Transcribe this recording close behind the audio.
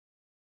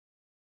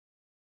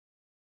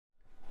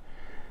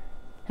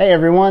Hey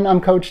everyone,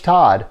 I'm Coach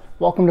Todd.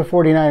 Welcome to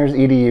 49ers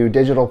EDU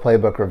Digital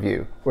Playbook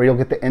Review, where you'll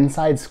get the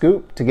inside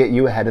scoop to get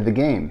you ahead of the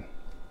game.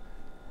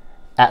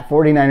 At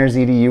 49ers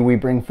EDU, we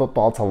bring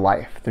football to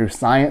life through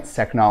science,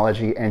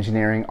 technology,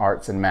 engineering,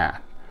 arts, and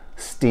math.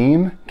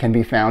 STEAM can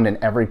be found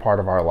in every part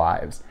of our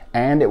lives,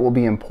 and it will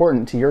be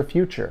important to your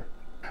future.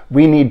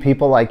 We need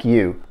people like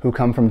you who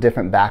come from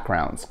different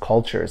backgrounds,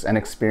 cultures, and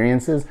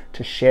experiences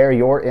to share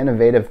your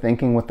innovative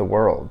thinking with the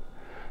world.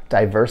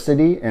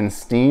 Diversity in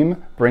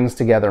STEAM brings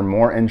together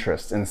more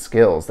interests and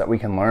skills that we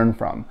can learn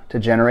from to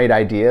generate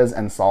ideas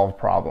and solve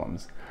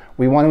problems.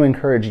 We want to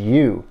encourage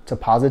you to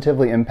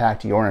positively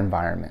impact your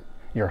environment,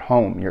 your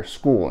home, your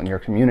school, and your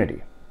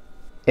community.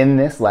 In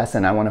this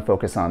lesson, I want to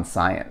focus on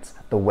science,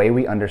 the way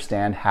we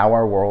understand how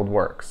our world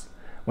works.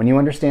 When you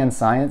understand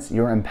science,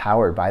 you're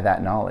empowered by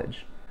that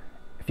knowledge.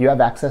 If you have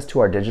access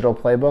to our digital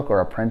playbook or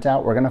a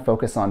printout, we're going to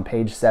focus on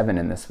page 7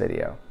 in this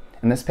video.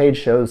 And this page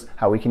shows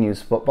how we can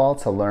use football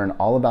to learn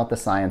all about the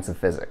science of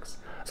physics.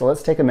 So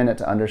let's take a minute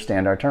to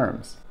understand our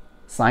terms.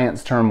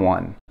 Science term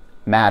 1,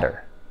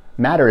 matter.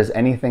 Matter is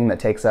anything that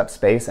takes up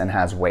space and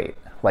has weight,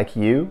 like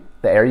you,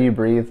 the air you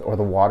breathe, or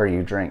the water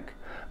you drink.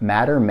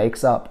 Matter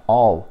makes up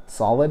all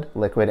solid,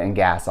 liquid, and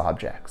gas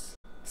objects.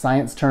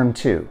 Science term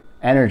 2,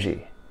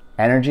 energy.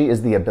 Energy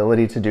is the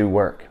ability to do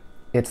work.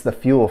 It's the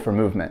fuel for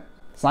movement.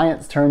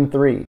 Science term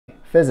 3,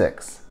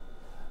 physics.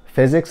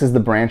 Physics is the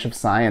branch of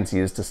science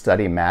used to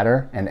study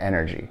matter and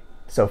energy.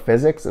 So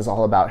physics is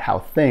all about how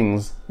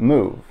things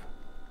move.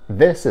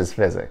 This is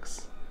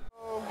physics.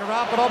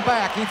 Garoppolo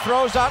back, he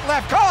throws out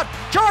left, caught!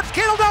 George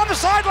Kittle down the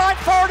sideline,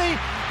 40,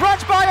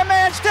 runs by a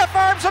man, stiff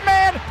arms a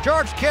man.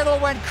 George Kittle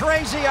went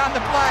crazy on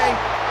the play.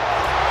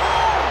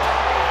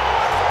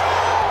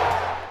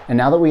 And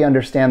now that we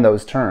understand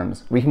those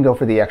terms, we can go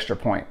for the extra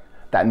point,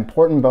 that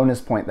important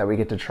bonus point that we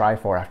get to try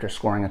for after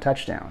scoring a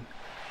touchdown.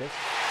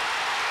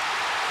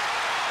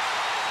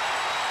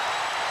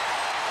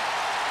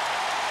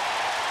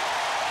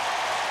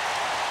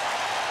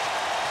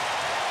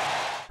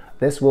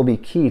 This will be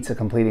key to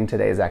completing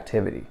today's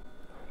activity.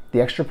 The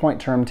extra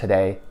point term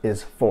today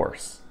is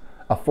force.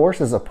 A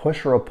force is a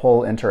push or a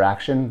pull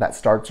interaction that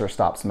starts or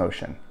stops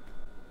motion.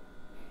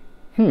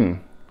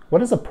 What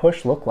does a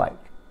push look like?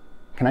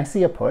 Can I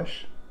see a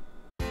push?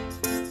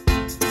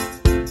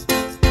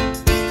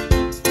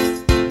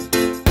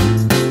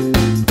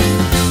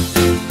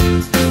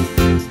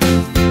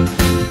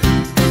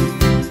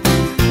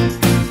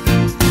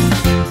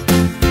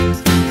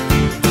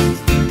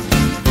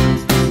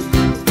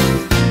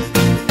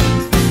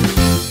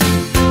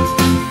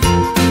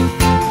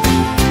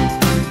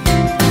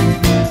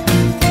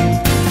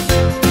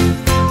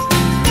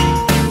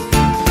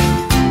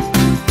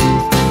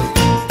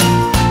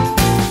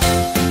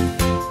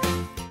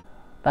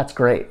 That's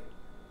great.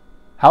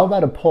 How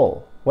about a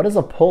pull? What does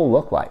a pull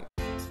look like?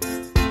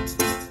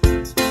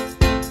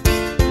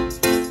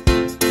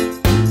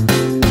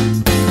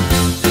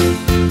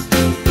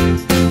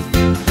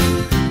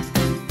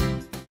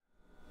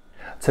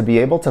 To be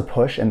able to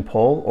push and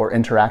pull or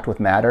interact with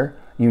matter,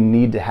 you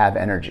need to have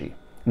energy.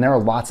 And there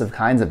are lots of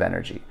kinds of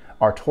energy.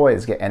 Our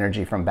toys get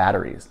energy from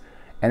batteries.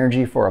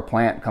 Energy for a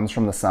plant comes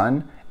from the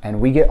sun,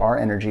 and we get our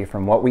energy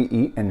from what we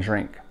eat and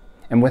drink.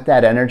 And with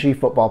that energy,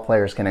 football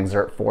players can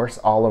exert force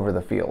all over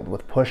the field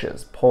with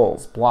pushes,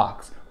 pulls,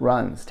 blocks,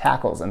 runs,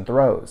 tackles, and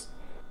throws.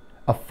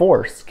 A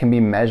force can be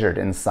measured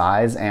in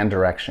size and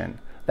direction.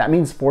 That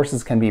means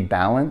forces can be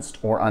balanced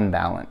or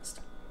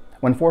unbalanced.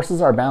 When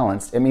forces are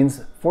balanced, it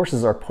means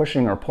forces are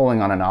pushing or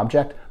pulling on an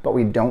object, but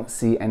we don't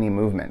see any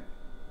movement.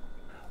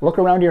 Look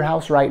around your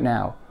house right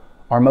now.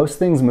 Are most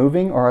things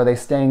moving or are they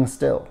staying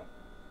still?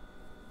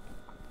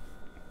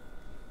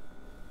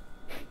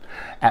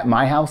 At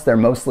my house, they're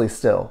mostly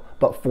still,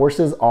 but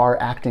forces are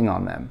acting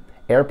on them.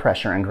 Air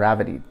pressure and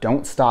gravity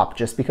don't stop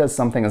just because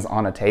something is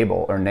on a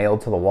table or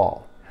nailed to the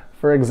wall.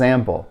 For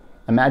example,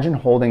 imagine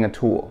holding a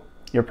tool.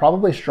 You're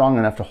probably strong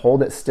enough to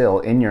hold it still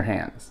in your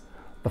hands.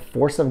 The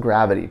force of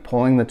gravity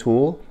pulling the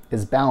tool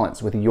is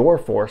balanced with your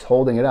force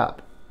holding it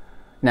up.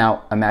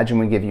 Now, imagine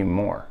we give you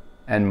more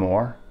and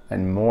more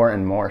and more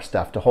and more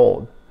stuff to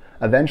hold.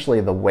 Eventually,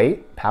 the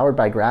weight, powered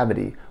by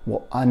gravity,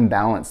 will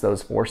unbalance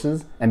those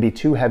forces and be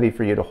too heavy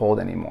for you to hold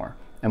anymore,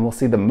 and we'll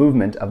see the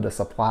movement of the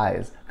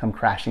supplies come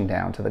crashing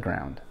down to the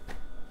ground.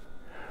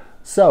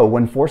 So,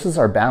 when forces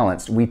are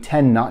balanced, we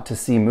tend not to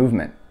see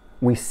movement.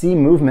 We see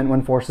movement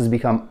when forces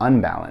become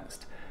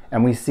unbalanced,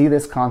 and we see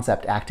this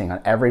concept acting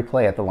on every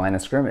play at the line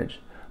of scrimmage.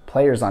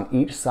 Players on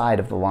each side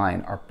of the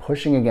line are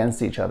pushing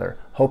against each other,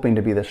 hoping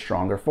to be the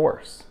stronger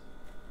force.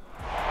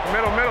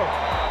 Middle.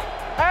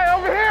 Hey,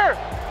 over here!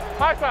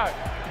 High side.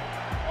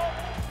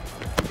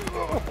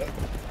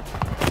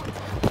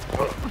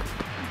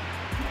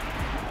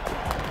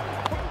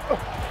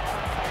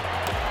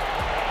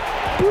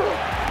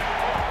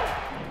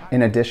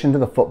 In addition to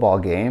the football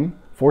game,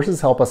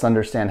 forces help us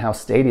understand how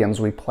stadiums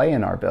we play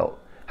in are built,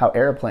 how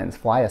airplanes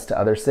fly us to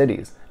other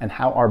cities, and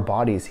how our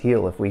bodies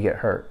heal if we get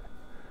hurt.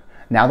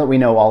 Now that we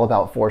know all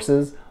about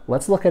forces,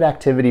 let's look at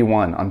activity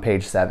 1 on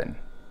page 7.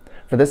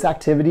 For this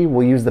activity,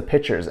 we'll use the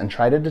pictures and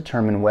try to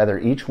determine whether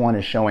each one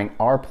is showing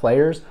our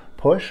players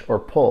push or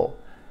pull,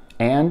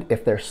 and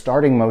if they're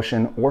starting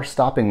motion or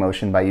stopping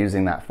motion by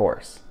using that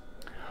force.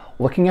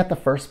 Looking at the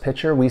first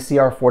picture, we see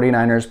our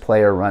 49ers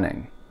player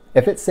running.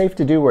 If it's safe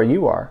to do where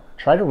you are,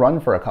 try to run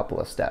for a couple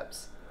of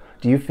steps.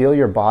 Do you feel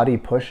your body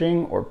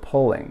pushing or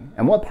pulling?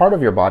 And what part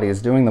of your body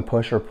is doing the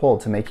push or pull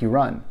to make you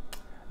run?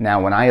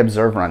 Now, when I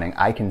observe running,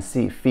 I can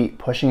see feet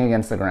pushing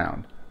against the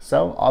ground,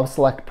 so I'll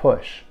select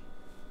push.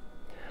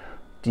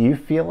 Do you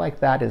feel like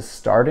that is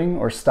starting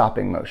or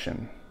stopping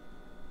motion?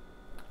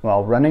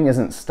 Well, running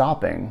isn't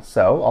stopping,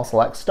 so I'll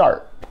select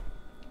start.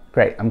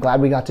 Great, I'm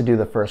glad we got to do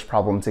the first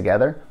problem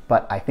together,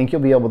 but I think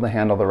you'll be able to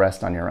handle the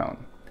rest on your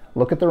own.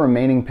 Look at the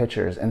remaining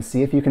pictures and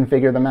see if you can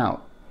figure them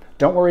out.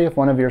 Don't worry if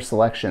one of your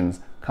selections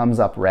comes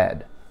up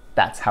red.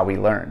 That's how we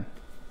learn.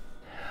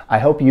 I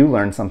hope you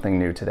learned something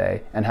new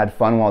today and had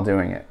fun while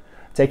doing it.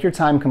 Take your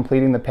time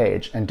completing the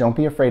page and don't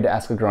be afraid to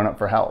ask a grown-up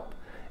for help.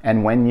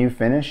 And when you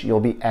finish, you'll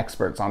be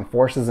experts on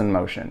forces in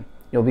motion.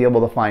 You'll be able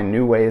to find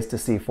new ways to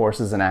see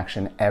forces in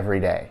action every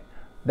day.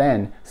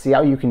 Then, see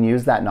how you can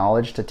use that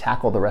knowledge to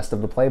tackle the rest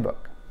of the playbook.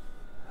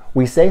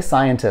 We say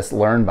scientists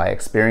learn by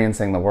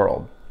experiencing the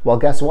world. Well,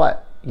 guess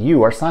what?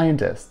 You are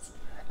scientists.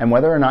 And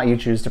whether or not you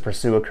choose to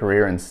pursue a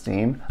career in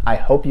STEAM, I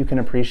hope you can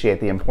appreciate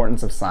the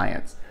importance of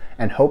science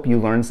and hope you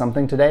learned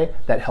something today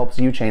that helps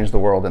you change the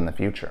world in the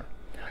future.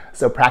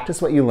 So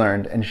practice what you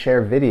learned and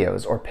share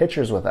videos or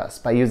pictures with us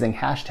by using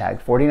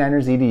hashtag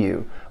 49ers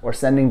EDU or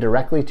sending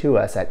directly to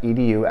us at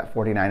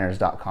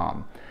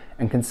edu@49ers.com.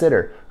 And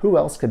consider who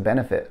else could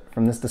benefit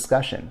from this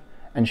discussion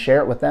and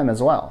share it with them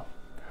as well.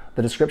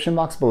 The description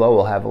box below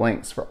will have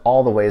links for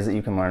all the ways that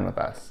you can learn with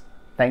us.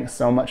 Thanks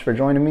so much for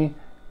joining me.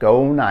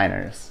 Go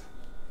Niners!